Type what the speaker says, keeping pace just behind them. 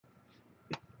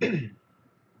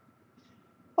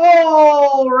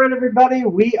All right, everybody,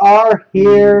 we are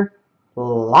here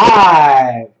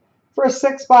live for a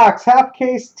 6-box half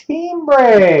case team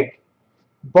break.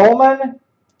 Bowman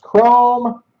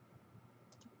Chrome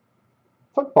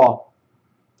Football.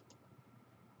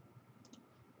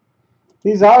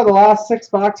 These are the last 6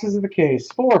 boxes of the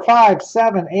case. 4, 5,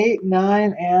 7, 8,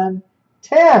 9, and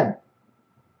 10.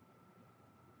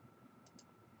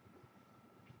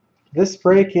 This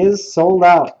break is sold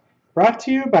out. Brought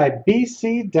to you by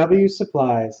BCW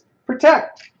Supplies.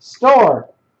 Protect, store,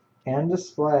 and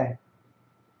display.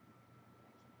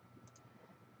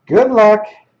 Good luck,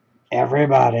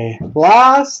 everybody.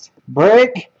 Last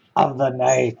break of the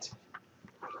night.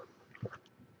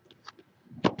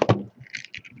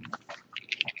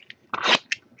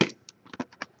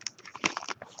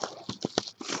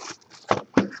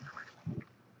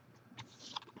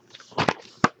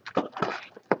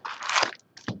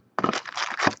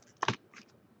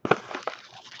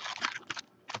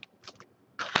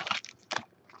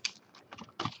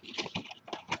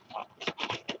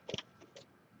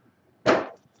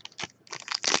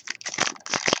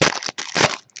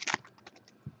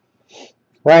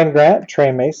 Ryan Grant,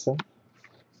 Trey Mason.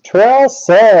 Terrell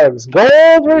Suggs,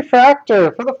 gold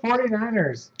refractor for the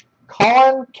 49ers.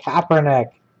 Colin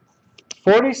Kaepernick,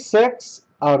 46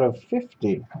 out of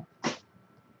 50.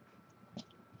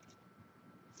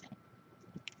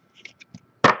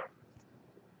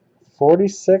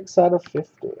 (46 out of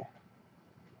 50).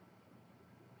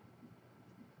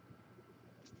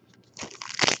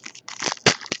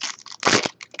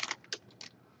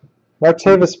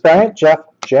 Martavis Bryant, Jeff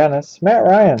Janis, Matt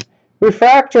Ryan.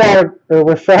 Refractor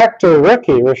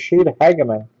rookie, Rashid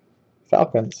Hageman,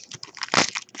 Falcons.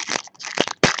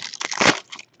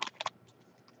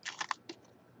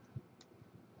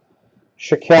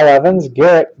 Shaquille Evans,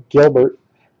 Garrett Gilbert,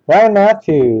 Ryan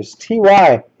Matthews,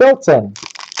 T.Y. Hilton.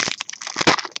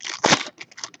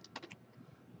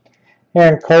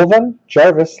 Aaron Colvin,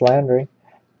 Jarvis Landry,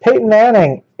 Peyton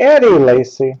Manning, Eddie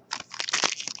Lacy.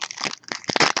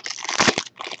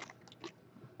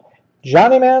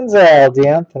 Johnny Manziel,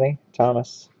 DeAnthony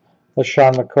Thomas,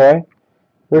 LaShawn McCoy.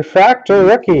 Refractor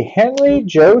rookie, Henry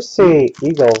Josie,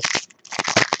 Eagles.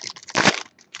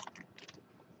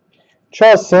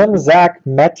 Charles Sims, Zach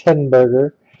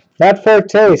Mettenberger, Matt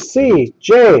Forte,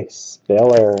 C.J.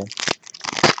 Spiller.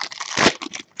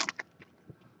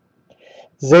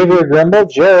 Xavier Grimble,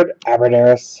 Jared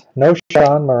Aberderis, No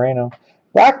Sean Moreno.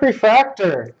 Black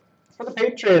refractor for the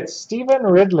Patriots, Stephen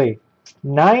Ridley,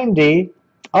 90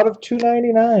 out of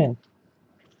 299.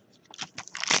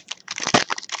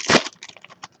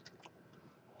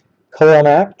 Khalil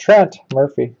Mack, Trent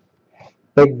Murphy.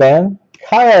 Big Ben,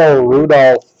 Kyle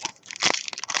Rudolph.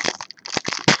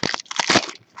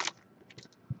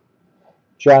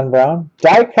 John Brown,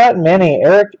 die cut mini,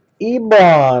 Eric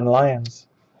Ebron, Lions.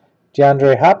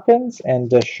 DeAndre Hopkins and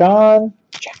Deshaun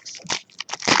Jackson.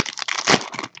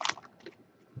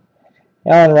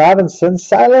 Allen Robinson,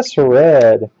 Silas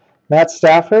Red. Matt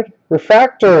Stafford,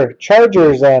 refractor,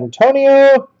 Chargers,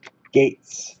 Antonio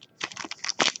Gates.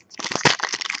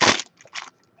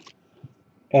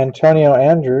 Antonio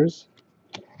Andrews.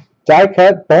 Die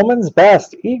cut, Bowman's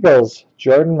Best, Eagles,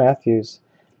 Jordan Matthews.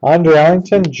 Andre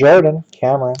Ellington, Jordan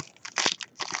Cameron.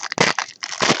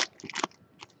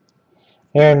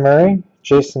 Aaron Murray,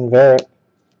 Jason Verrett.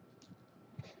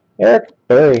 Eric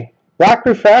Berry. Black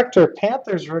refractor,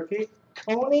 Panthers rookie,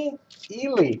 Coney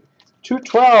Ely,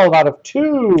 212 out of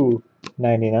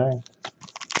 299.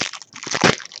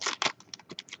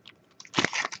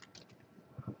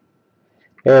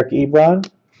 Eric Ebron,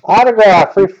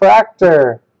 autograph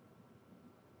refractor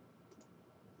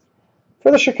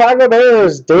for the Chicago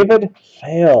Bears, David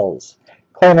Fales.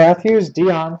 Clay Matthews,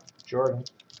 Dion Jordan.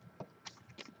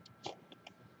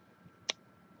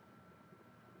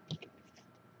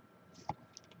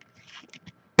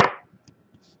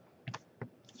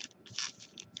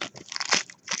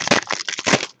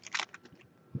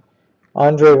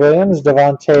 Andre Williams,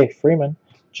 Devontae Freeman,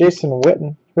 Jason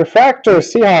Witten. Refractor,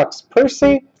 Seahawks,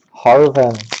 Percy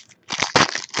Harvin.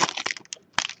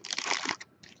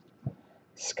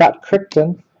 Scott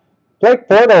Crichton. Blake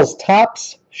Bortles,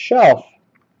 Tops Shelf,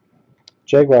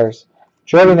 Jaguars.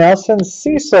 Jordy Nelson,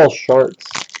 Cecil Shorts.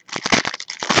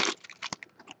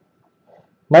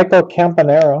 Michael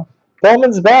Campanero.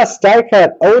 Bowman's Best, die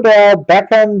cut, Odell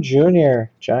Beckham Jr.,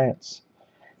 Giants.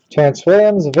 Terrence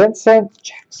Williams, Vincent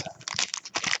Jackson.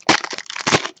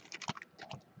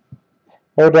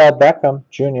 Odell Beckham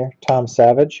Jr., Tom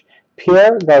Savage.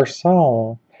 Pierre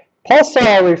Garcon.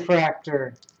 Pulsar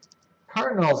refractor,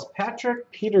 Cardinals,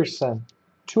 Patrick Peterson,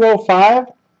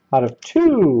 205 out of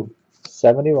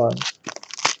 271.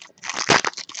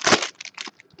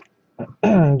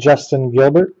 Justin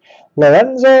Gilbert,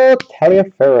 Lorenzo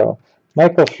Taliaferro,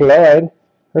 Michael Floyd,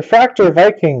 Refractor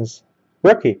Vikings,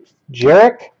 rookie,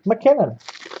 Jerick McKinnon.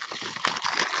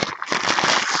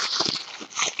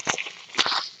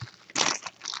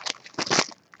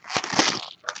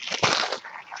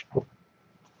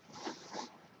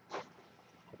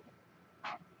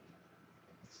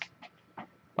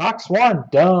 Box 1,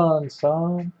 done,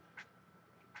 son.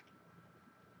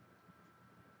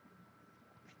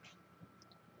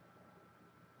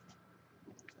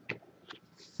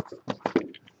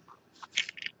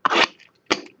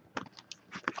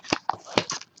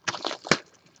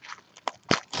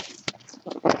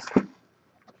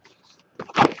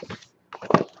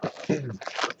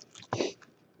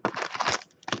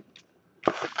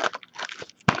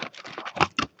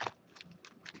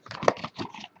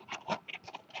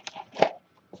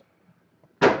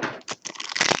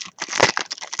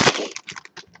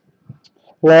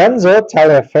 Lorenzo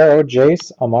Taliaferro,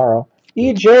 Jace Amaro,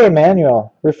 E.J.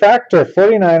 Manuel, Refractor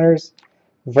 49ers,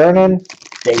 Vernon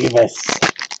Davis.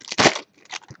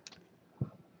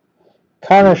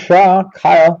 Connor Shaw,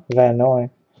 Kyle Van Noy,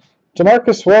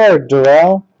 DeMarcus Ward,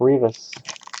 Darrell Revis.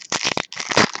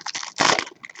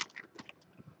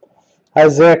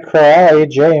 Isaiah Crowell,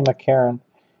 A.J. McCarron.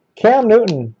 Cam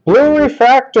Newton, Blue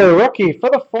Refractor, rookie for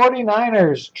the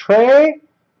 49ers, Trey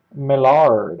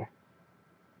Millard.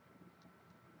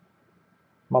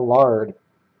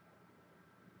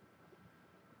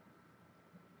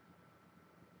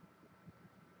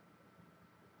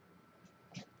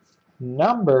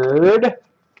 Numbered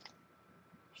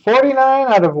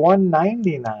 49 out of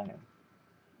 199.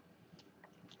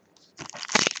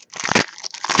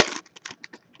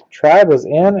 Tribe was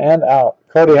in and out.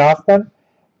 Cody Hoffman,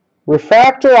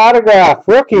 Refractor Autograph,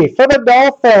 rookie for the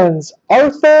Dolphins,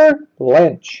 Arthur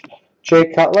Lynch.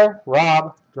 Jay Cutler,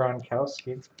 Rob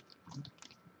Gronkowski.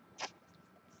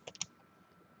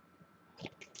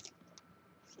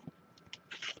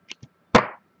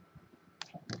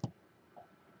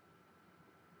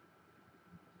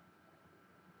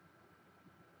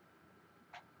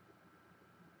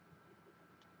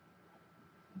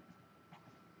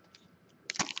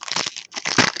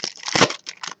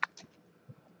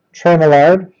 Trey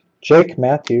Millard, Jake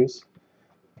Matthews.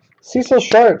 Cecil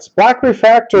Sharts, Black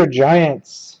Refractor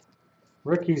Giants.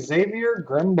 Rookie Xavier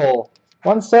Grimble,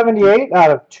 178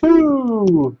 out of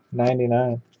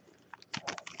 299.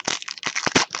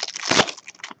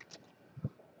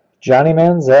 Johnny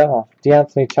Manziel,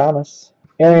 DeAnthony Thomas.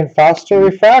 Arian Foster,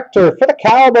 Refractor for the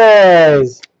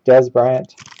Cowboys, Dez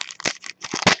Bryant.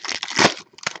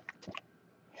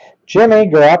 Jimmy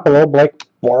Garoppolo, Blake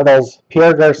Bortles,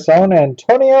 Pierre Garcon,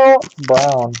 Antonio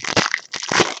Brown.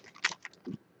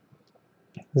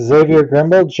 Xavier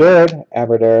Grimble, Jared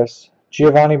Aberderis,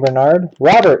 Giovanni Bernard,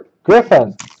 Robert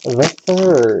Griffin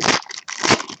III.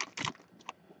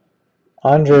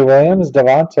 Andre Williams,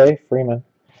 Devontae Freeman.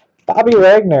 Bobby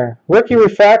Wagner, Rookie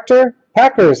Refractor,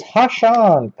 Packers,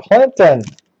 Hashan Clinton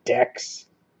Dix.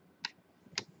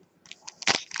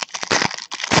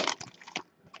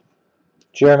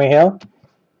 Jeremy Hill,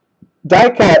 Die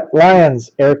Cut Lions,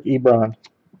 Eric Ebron.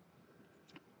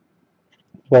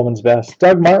 Bowman's Best,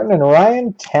 Doug Martin and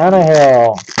Ryan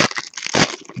Tannehill.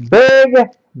 Big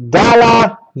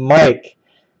Dollar Mike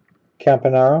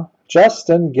Campanaro,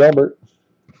 Justin Gilbert,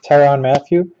 Tyrann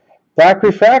Mathieu. Black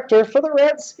Refractor for the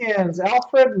Redskins,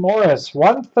 Alfred Morris,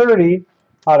 130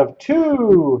 out of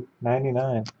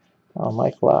 299. Oh,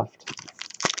 Mike left.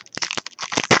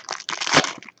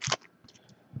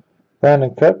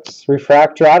 Brandon Cooks,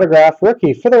 Refractor Autograph,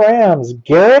 rookie for the Rams,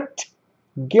 Garrett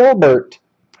Gilbert.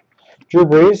 Drew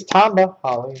Brees, Tamba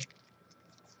Holly.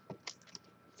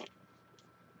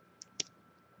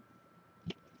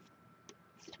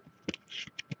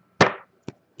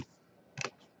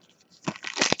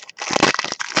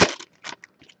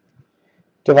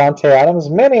 Devontae Adams,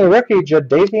 mini rookie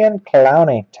Jadeveon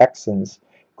Clowney, Texans.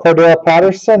 Cordell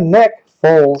Patterson, Nick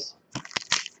Foles.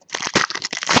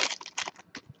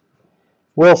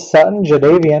 Will Sutton,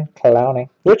 Jadeveon Clowney.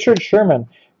 Richard Sherman,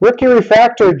 rookie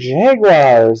refractor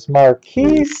Jaguars,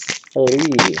 Marquise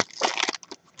Lee.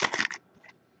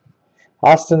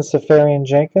 Austin Safarian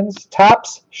Jenkins,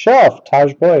 Tops Shelf,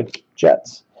 Taj Boyd,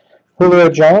 Jets. Julio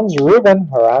Jones, Ruben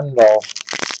Rondo.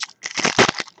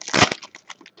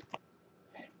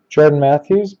 Jordan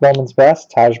Matthews, Bowman's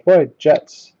Best, Taj Boyd,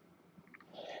 Jets.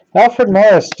 Alfred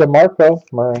Morris, DeMarco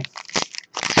Murray.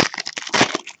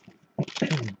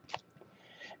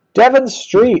 Devon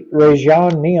Street,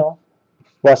 Rajon Neal,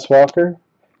 Wes Walker.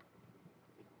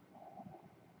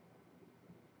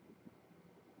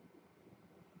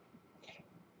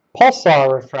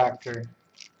 Pulsar refractor.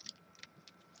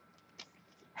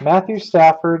 Matthew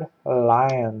Stafford,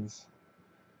 Lions.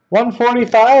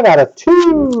 145 out of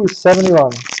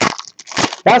 271.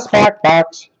 Last pack,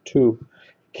 box 2.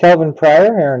 Kelvin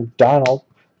Pryor, Aaron Donald.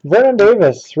 Vernon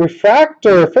Davis,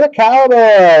 refractor for the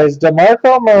Cowboys.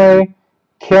 DeMarco Murray,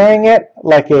 carrying it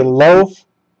like a loaf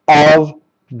of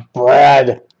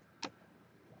bread.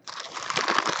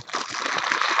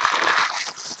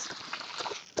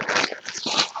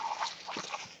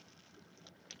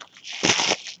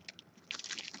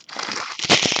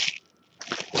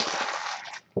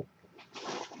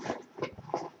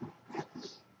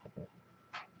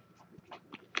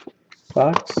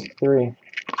 Box 3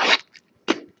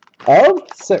 of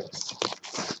 6.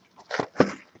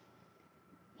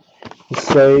 You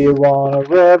say you want a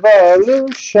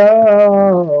revolution,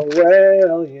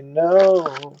 well, you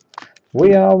know,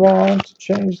 we all want to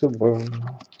change the world.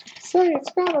 Say it's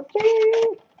gonna be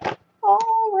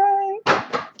alright.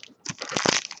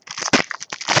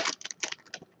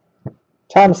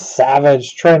 Tom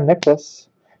Savage, Trey Nicholas.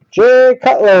 Jay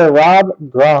Cutler, Rob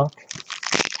Gronk.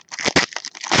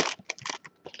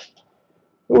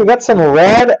 Ooh, we got some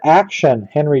red action.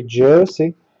 Henry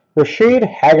Josie. Rashid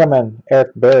Hageman,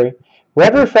 Eric Berry.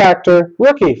 Red refractor,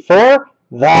 rookie for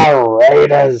the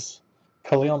Raiders.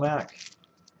 Khalil Mack.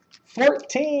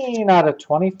 14 out of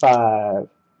 25.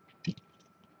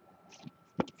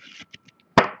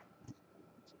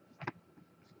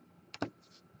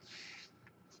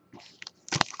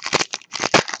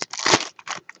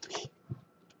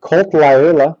 Colt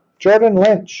Laula, Jordan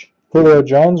Lynch, Julio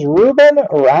Jones, Ruben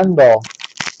Randall.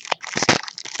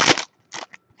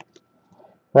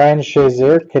 Ryan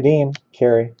Shazier, Kadeem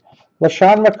Carey.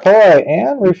 LaShawn McCoy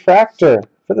and refractor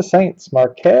for the Saints,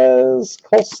 Marquez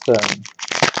Colston.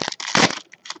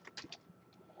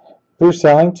 Bruce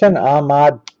Ellington,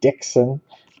 Ahmad Dixon.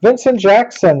 Vincent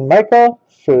Jackson, Michael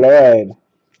Floyd.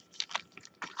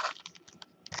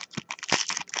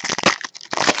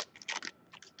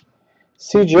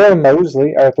 C.J.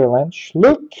 Mosley, Arthur Lynch.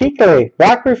 Luke Kuechly,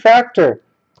 black refractor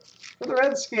for the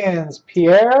Redskins,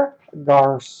 Pierre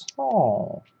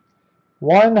Garçon.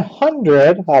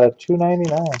 100 out of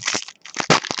 299.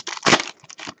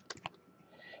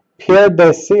 Pierre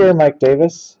Desir, Mike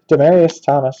Davis. Demarius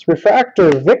Thomas.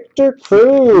 Refractor, Victor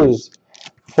Cruz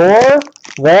for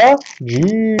the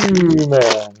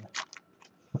G-Men.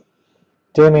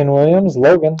 Damian Williams,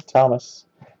 Logan Thomas.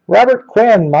 Robert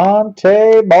Quinn,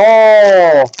 Monte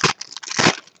Ball.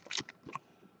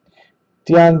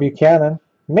 Deion Buchanan,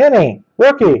 Mini,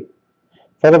 rookie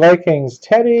for the Vikings,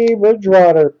 Teddy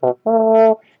Bridgewater.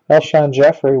 Elshon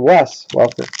Jeffrey, Wes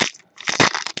Welker.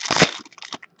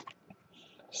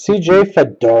 CJ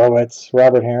Fedorowicz,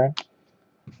 Robert Herron.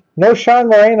 No Sean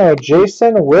Moreno,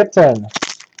 Jason Witten.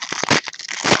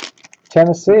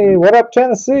 Tennessee, what up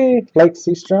Tennessee? Blake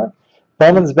Seastrong.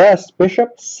 Bowman's Best,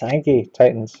 Bishop Sankey,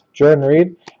 Titans. Jordan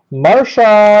Reed,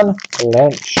 Marshawn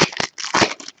Lynch.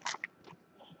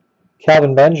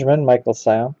 Calvin Benjamin, Michael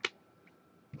Sion.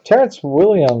 Terrence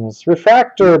Williams,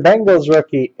 refractor, Bengals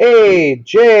rookie,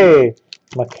 A.J.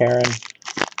 McCarron.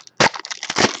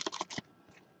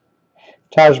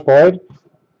 Taj Boyd,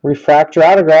 refractor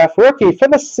autograph, rookie for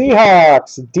the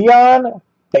Seahawks, Dion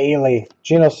Bailey.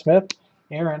 Geno Smith,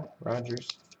 Aaron Rodgers.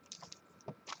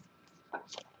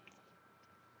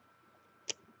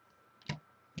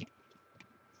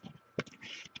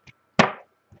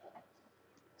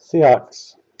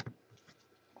 Seahawks.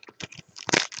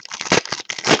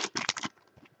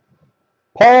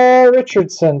 Paul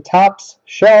Richardson, Tops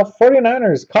Shelf,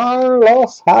 49ers,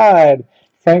 Carlos Hyde,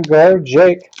 Frank Gore,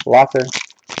 Jake Locker.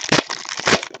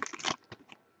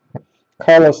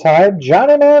 Carlos Hyde,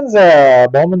 Johnny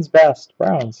Manziel, Bowman's Best,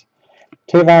 Browns.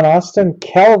 Tavon Austin,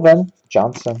 Kelvin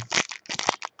Johnson.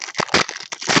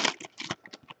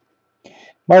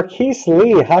 Marquise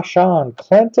Lee, Hashan,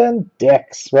 Clinton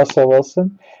Dix, Russell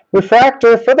Wilson.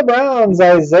 Refractor for the Browns,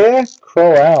 Isaiah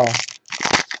Crowell.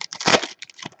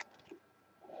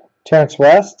 Terrence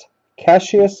West,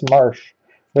 Cassius Marsh,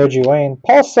 Reggie Wayne.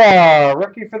 Pulsar,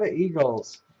 rookie for the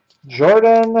Eagles,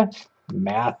 Jordan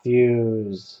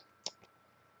Matthews.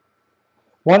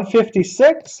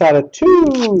 156 out of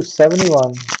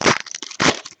 271.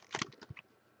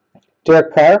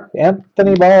 Derek Carr,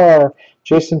 Anthony Barr,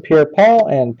 Jason Pierre-Paul,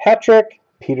 and Patrick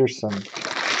Peterson.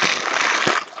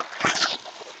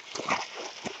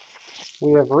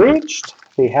 We have reached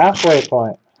the halfway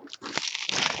point.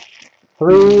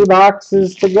 3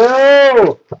 boxes to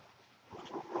go.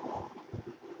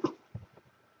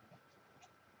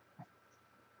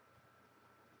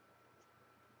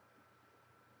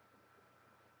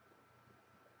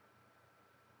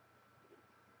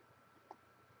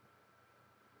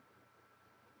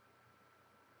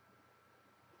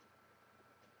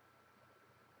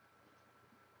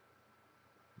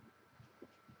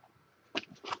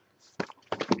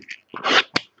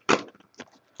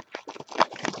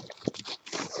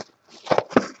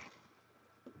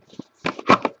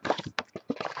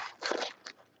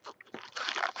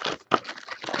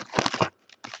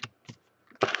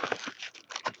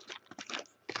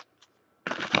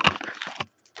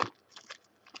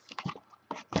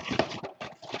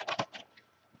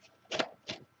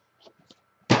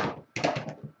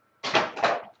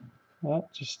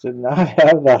 That just did not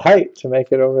have the height to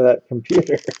make it over that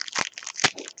computer.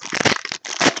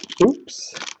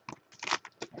 Oops.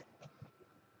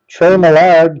 Trey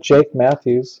Millard, Jake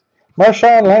Matthews.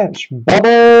 Marshawn Lynch,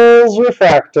 Bubbles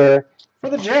Refractor. For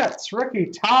the Jets, rookie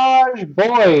Taj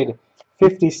Boyd,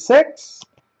 56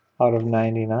 out of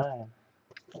 99.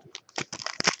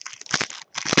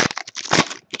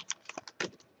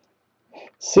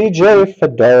 CJ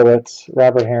Fedorowicz,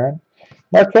 Robert Heron.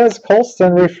 Marquez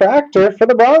Colston, Refractor for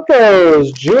the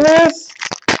Broncos, Julius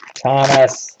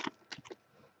Thomas.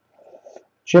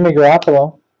 Jimmy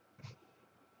Garoppolo.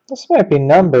 This might be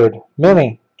numbered.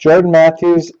 Mini, Jordan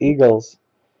Matthews, Eagles.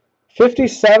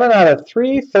 57 out of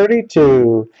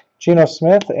 332. Geno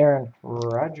Smith, Aaron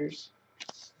Rodgers.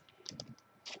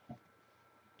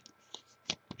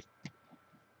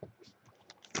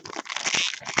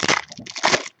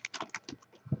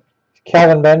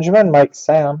 Calvin Benjamin, Mike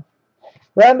Sam.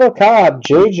 Randall Cobb,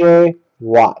 J.J.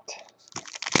 Watt.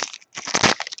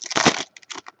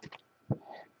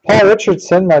 Paul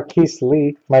Richardson, Marquise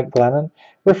Lee, Mike Glennon.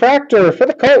 Refractor for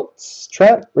the Colts,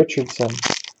 Trent Richardson.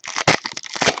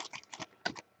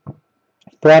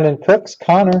 Brandon Cooks,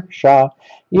 Connor Shaw.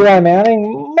 Eli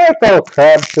Manning, Michael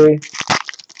Crabtree.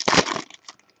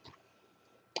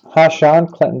 Hashan,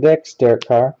 Clinton Dix, Derek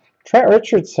Carr. Trent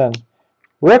Richardson,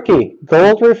 rookie,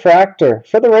 gold refractor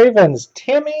for the Ravens,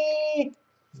 Timmy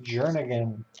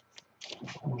Jernigan.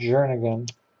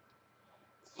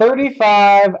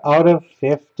 35 out of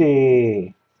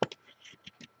 50.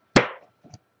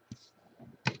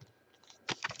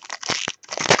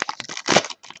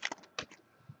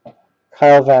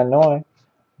 Kyle Van Noy.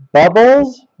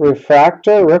 Bubbles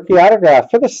refractor rookie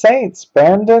autograph for the Saints,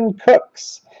 Brandon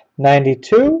Cooks.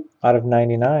 92 out of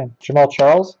 99. Jamal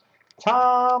Charles.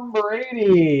 Tom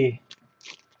Brady.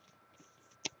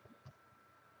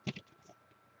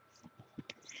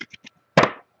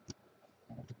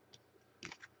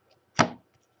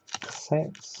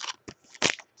 Saints.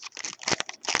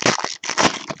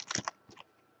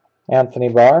 Anthony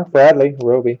Barr, Bradley,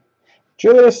 Roby.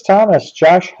 Julius Thomas,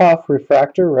 Josh Huff,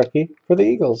 refractor rookie for the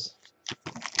Eagles.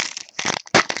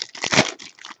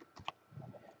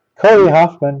 Cody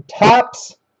Hoffman,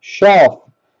 Tops Shelf.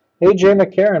 A.J.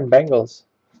 McCarron, Bengals.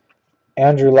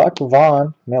 Andrew Luck,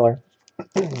 Vaughn Miller.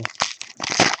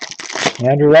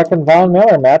 Andrew Luck and Vaughn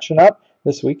Miller matching up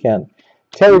this weekend.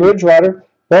 Teddy Bridgewater,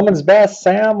 Bowman's Best,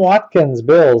 Sam Watkins,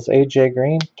 Bills. A.J.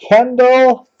 Green,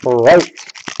 Kendall Wright.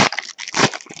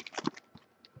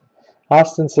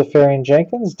 Austin Safarian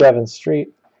Jenkins, Devon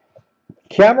Street.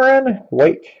 Cameron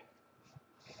Wake.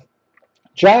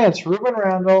 Giants, Ruben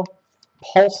Randall,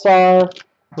 Pulsar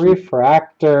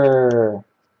Refractor.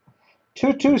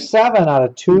 227 out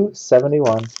of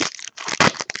 271.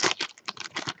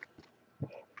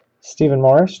 Stephen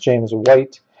Morris, James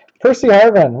White. Percy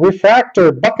Harvin,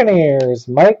 Refractor, Buccaneers,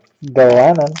 Mike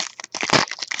Glennon.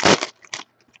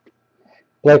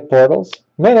 Blake Bortles,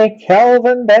 Mini,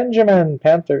 Calvin Benjamin,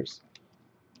 Panthers.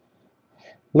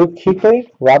 Luke Kuechly,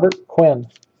 Robert Quinn.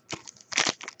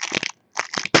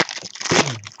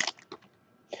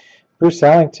 Bruce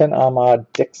Ellington, Ahmad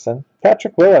Dixon.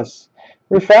 Patrick Willis.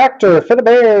 Refractor for the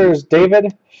Bears,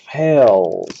 David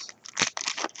Fales.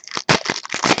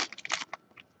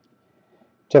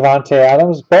 Devontae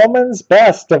Adams, Bowman's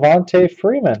Best, Devontae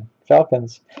Freeman,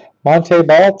 Falcons. Monte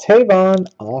Ball, Tavon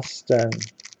Austin.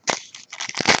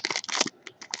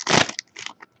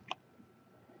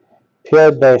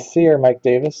 Pierre Bessier, Mike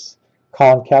Davis.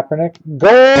 Colin Kaepernick.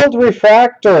 Gold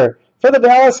Refractor for the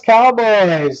Dallas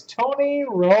Cowboys, Tony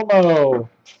Romo.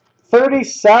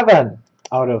 37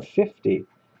 out of 50.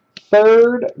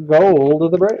 Third gold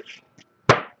of the break.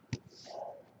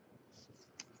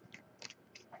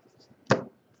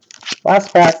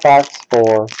 Last pack, box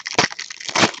 4.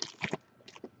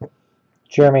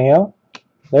 Jeremy Hill.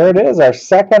 There it is, our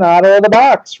second auto of the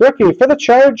box. Rookie for the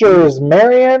Chargers,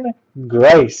 Marion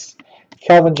Grice.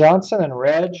 Kelvin Johnson and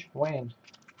Reg Wayne.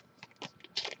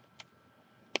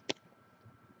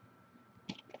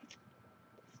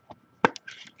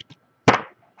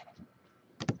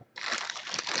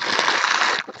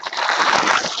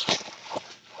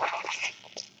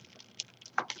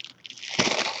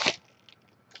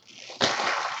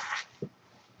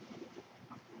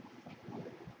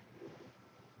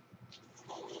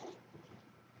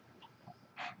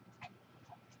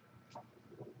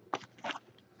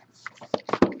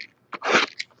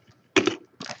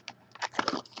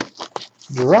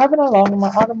 Driving along in my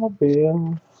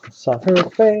automobile, saw her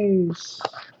face.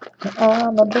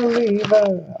 I'm a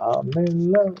believer, I'm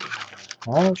in love.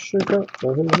 All shook up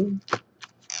for her.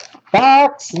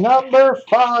 Box number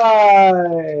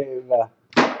 5.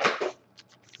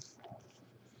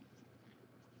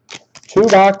 2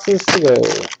 boxes to go.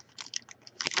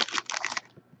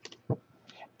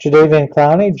 Jadeveon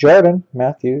Clowney, Jordan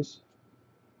Matthews.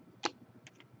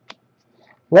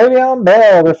 Le'Veon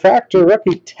Bell, refractor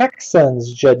rookie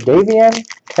Texans, Jadeveon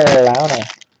Clowney.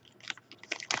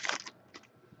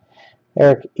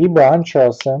 Eric Ebron,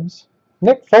 Charles Sims.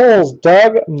 Nick Foles,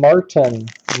 Doug Martin.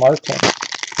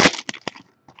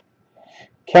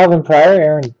 Calvin Pryor,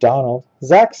 Aaron Donald.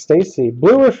 Zach Stacy,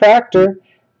 blue refractor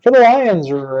for the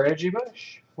Lions, Reggie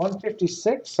Bush.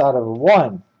 156 out of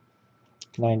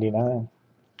 199.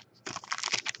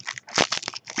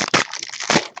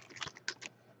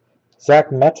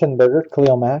 Zach Mettenberger,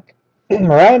 Khalil Mack.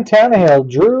 Ryan Tannehill,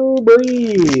 Drew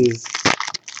Brees.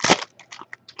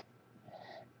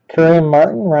 Kareem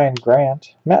Martin, Ryan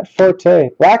Grant. Matt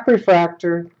Forte, black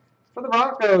refractor for the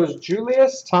Broncos,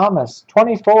 Julius Thomas,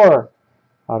 24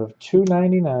 out of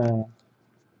 299.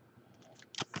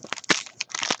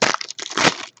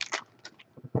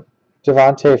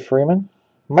 Devontae Freeman.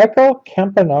 Michael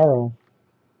Campanaro.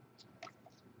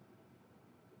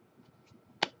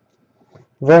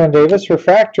 Vernon Davis,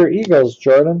 refractor Eagles,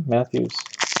 Jordan Matthews.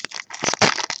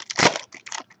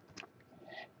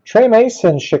 Trey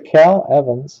Mason, Shaquille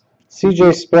Evans.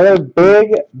 CJ Spiller,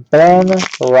 Big Ben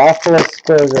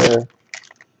Roethlisberger.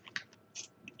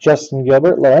 Justin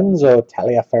Gilbert, Lorenzo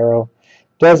Taliaferro.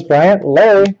 Des Bryant,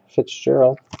 Larry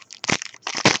Fitzgerald.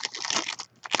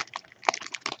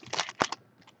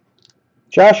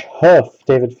 Josh Huff,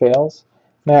 David Fales.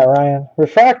 Matt Ryan.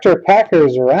 Refractor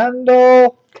Packers,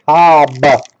 Randall Cobb.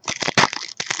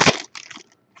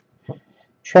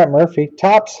 Trent Murphy.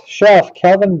 Tops Shelf,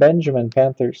 Kelvin Benjamin,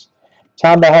 Panthers.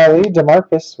 Tom Bahali,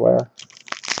 DeMarcus Ware.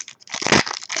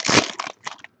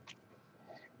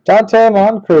 Dante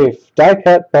Moncrief. Die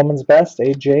cut, Bowman's Best,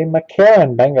 AJ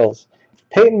McCarron, Bengals.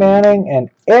 Peyton Manning and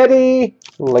Eddie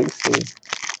Lacy.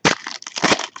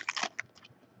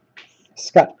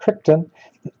 Scott Crichton.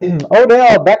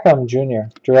 Odell Beckham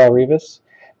Jr., Darrelle Revis.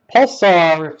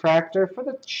 Pulsar refractor for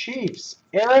the Chiefs,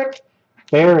 Eric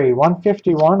Berry,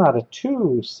 151 out of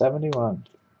 271.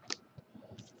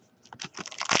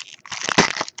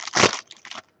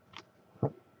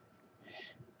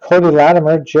 Cody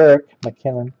Latimer, Jerick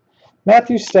McKinnon.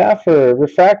 Matthew Stafford,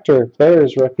 refractor,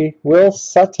 Bears rookie, Will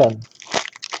Sutton.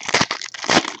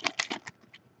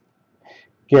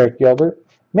 Garrett Gilbert.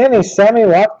 Mini Sammy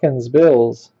Watkins,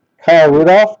 Bills. Kyle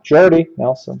Rudolph, Jordy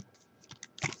Nelson.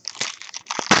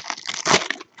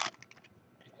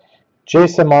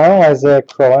 Jason Morrow, Isaiah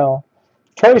Crowell.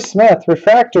 Troy Smith,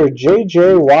 refractor,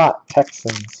 J.J. Watt,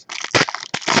 Texans.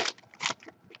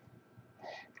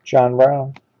 John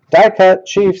Brown. Die cut,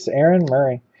 Chiefs, Aaron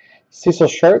Murray. Cecil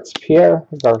Shorts, Pierre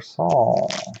Garçon.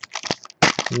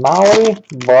 Maui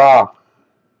Brock.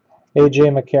 A.J.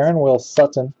 McCarron, Will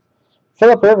Sutton.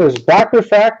 Phillip Rivers, black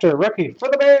refractor, rookie for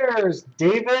the Bears,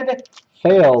 David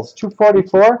Fales,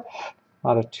 244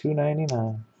 out of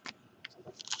 299.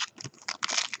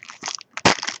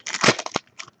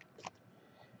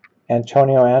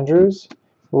 Antonio Andrews,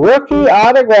 rookie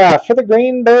autograph for the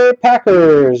Green Bay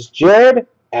Packers, Jared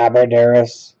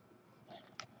Abbrederis.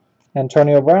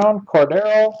 Antonio Brown,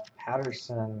 Cordero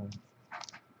Patterson.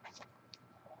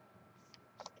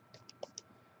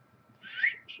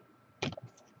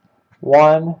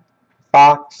 One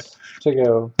box to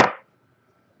go.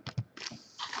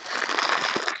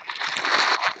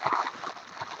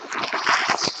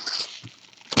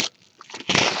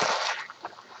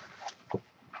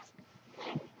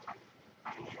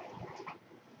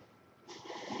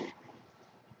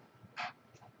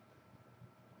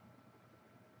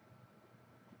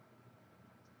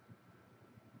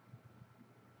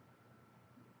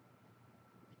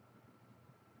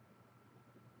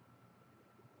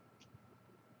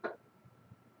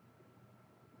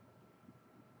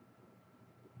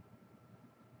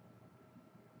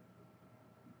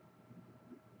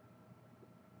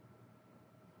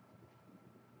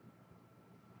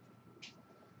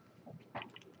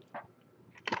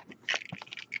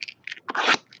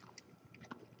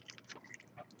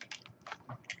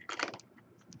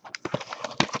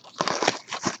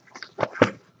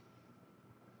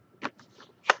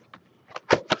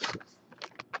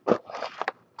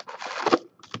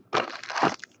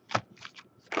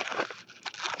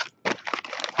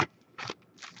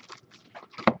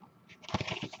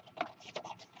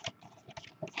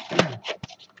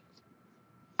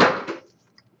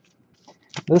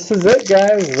 This is it,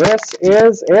 guys. This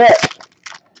is it.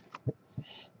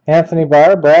 Anthony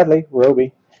Barr, Bradley,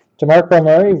 Roby. DeMarco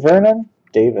Murray, Vernon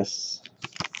Davis.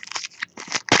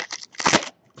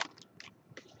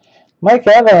 Mike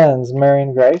Evans,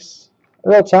 Marion Grice.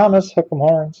 Earl Thomas, Hook'em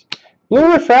Horns.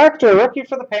 Blue refractor, rookie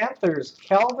for the Panthers,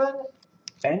 Kelvin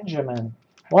Benjamin.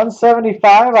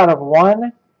 175 out of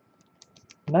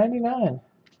 199.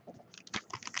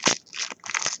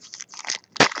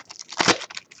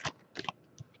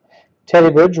 Teddy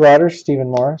Bridgewater, Stephen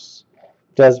Morris.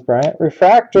 Des Bryant.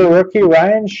 Refractor, rookie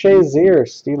Ryan Shazier,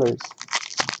 Steelers.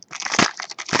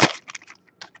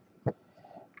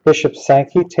 Bishop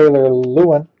Sankey, Taylor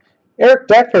Lewin. Eric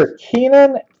Decker,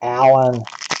 Keenan Allen.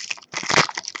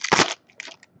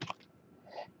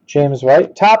 James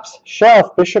White, Tops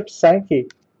Shelf, Bishop Sankey.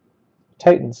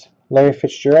 Titans, Larry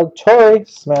Fitzgerald, Torrey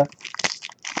Smith.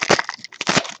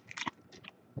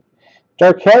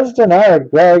 Darquez Denard,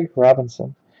 Greg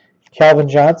Robinson. Calvin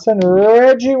Johnson,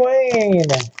 Reggie Wayne.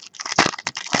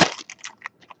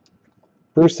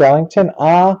 Bruce Ellington,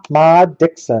 Ahmad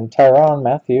Dixon, Tyrann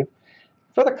Mathieu.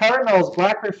 For the Cardinals,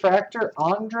 black refractor,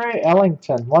 Andre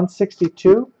Ellington,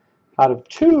 162 out of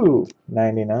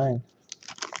 299.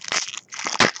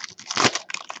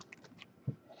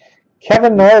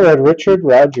 Kevin Norwood, Richard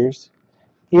Rogers.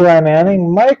 Eli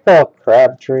Manning, Michael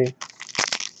Crabtree.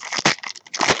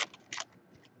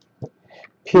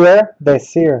 Pierre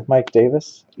Desir, Mike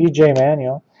Davis. E.J.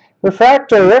 Manuel.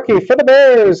 Refractor, rookie for the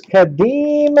Bears,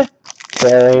 Kadeem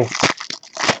Carey.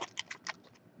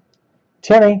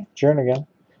 Timmy Jernigan.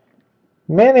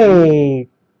 Mini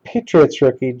Patriots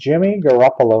rookie, Jimmy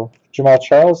Garoppolo. Jamal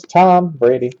Charles, Tom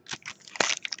Brady.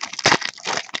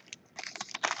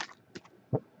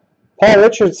 Paul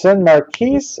Richardson,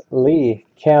 Marquise Lee.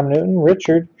 Cam Newton,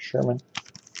 Richard Sherman.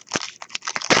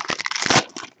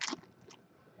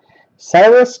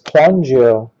 Cyrus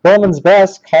Clungio. Bowman's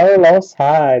Best, Carlos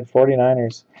Hyde,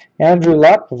 49ers. Andrew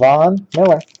Luck, Von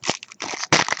Miller.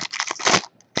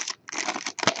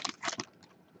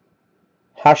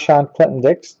 Hashan Clinton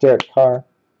Dix, Derek Carr.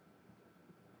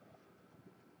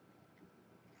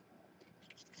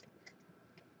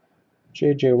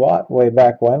 J.J. Watt, way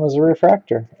back when, was a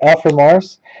refractor. Alfred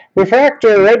Morris.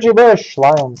 Refractor, Reggie Bush,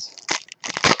 Lions.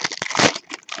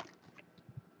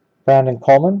 Brandon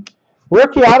Coleman.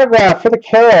 Rookie autograph for the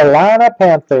Carolina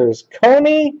Panthers,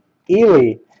 Coney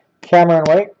Ely. Cameron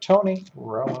Wake, Tony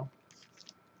Romo.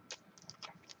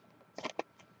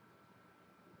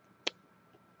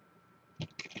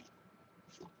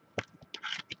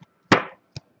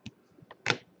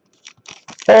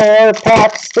 Four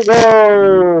packs to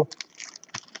go.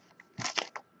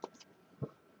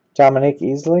 Dominique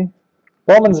Easley.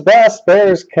 Bowman's Best,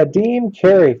 Bears, Kadeem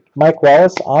Carey. Mike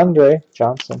Wallace, Andre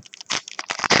Johnson.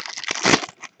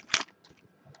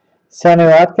 Sammy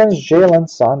Watkins, Jalen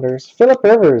Saunders. Phillip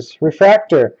Rivers,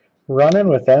 refractor, running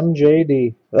with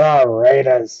MJD. The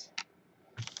Raiders.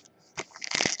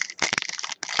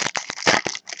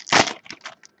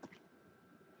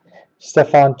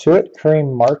 Stephon Tuitt,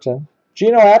 Kareem Martin.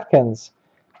 Geno Atkins.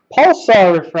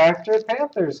 Pulsar refractor,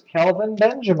 Panthers, Kelvin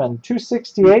Benjamin.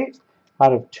 268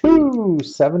 out of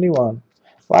 271.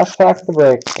 Last pack of the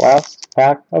break. Last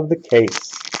pack of the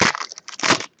case.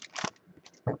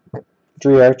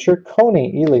 Dree Archer,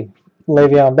 Coney Ely,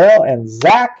 Le'Veon Bell, and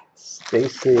Zach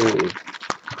Stacy.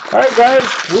 All right,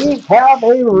 guys, we have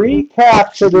a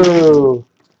recap to do.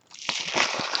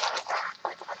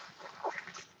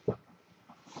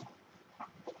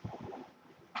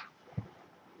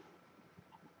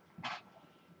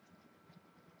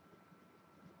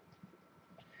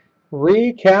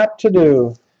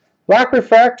 Black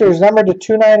refractors numbered to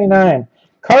 299.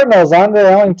 Cardinals, Andre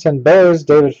Ellington. Bears,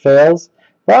 David Fales.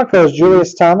 Broncos,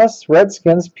 Julius Thomas.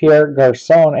 Redskins, Pierre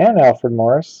Garcon and Alfred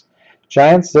Morris.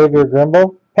 Giants, Xavier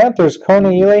Grimble. Panthers,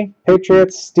 Coney Ely.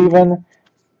 Patriots, Stephen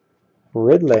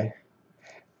Ridley.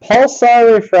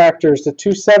 Pulsar refractors to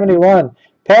 271.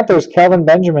 Panthers, Kelvin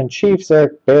Benjamin. Chiefs,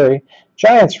 Eric Berry.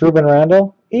 Giants, Ruben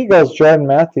Randall. Eagles, Jordan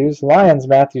Matthews. Lions,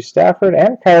 Matthew Stafford.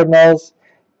 And Cardinals,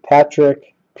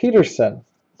 Patrick Peterson.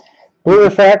 Blue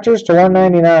refractors to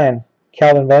 199.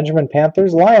 Calvin Benjamin,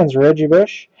 Panthers. Lions, Reggie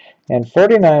Bush. And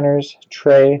 49ers,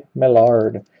 Trey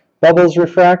Millard. Bubbles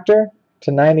refractor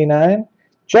to 99.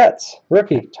 Jets,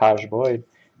 rookie, Taj Boyd.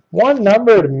 One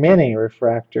numbered mini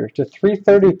refractor to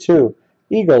 332.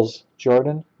 Eagles,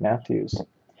 Jordan Matthews.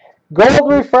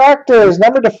 Gold refractors,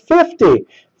 numbered to 50.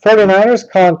 49ers,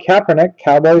 Colin Kaepernick.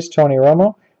 Cowboys, Tony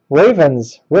Romo.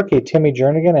 Ravens, rookie, Timmy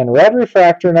Jernigan. And red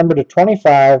refractor, numbered to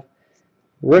 25.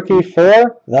 Rookie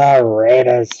for the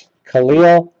Raiders,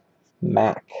 Khalil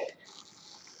Mack.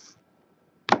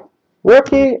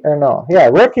 Rookie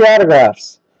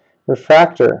autographs.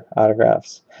 Refractor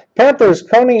autographs. Panthers,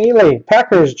 Coney Ely.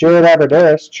 Packers, Jared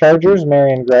Abbrederis. Chargers,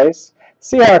 Marion Grice.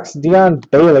 Seahawks, Deion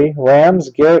Bailey. Rams,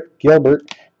 Garrett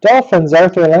Gilbert. Dolphins,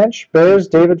 Arthur Lynch. Bears,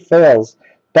 David Fales.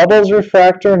 Bubbles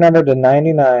refractor numbered to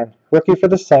 99. Rookie for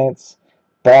the Saints,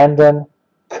 Brandon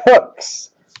Cooks.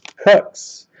 All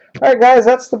right, guys,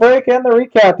 that's the break and the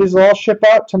recap. These will all ship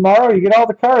out tomorrow. You get all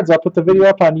the cards. I'll put the video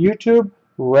up on YouTube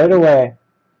right away.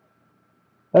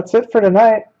 That's it for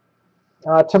tonight.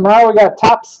 Tomorrow we got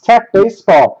Topps Tech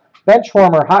Baseball,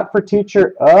 Benchwarmer, Hot for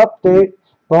Teacher update,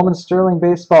 Bowman Sterling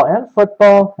Baseball and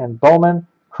Football, and Bowman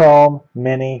Chrome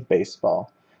Mini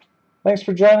Baseball. Thanks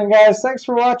for joining, guys. Thanks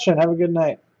for watching. Have a good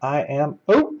night. I am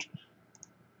out.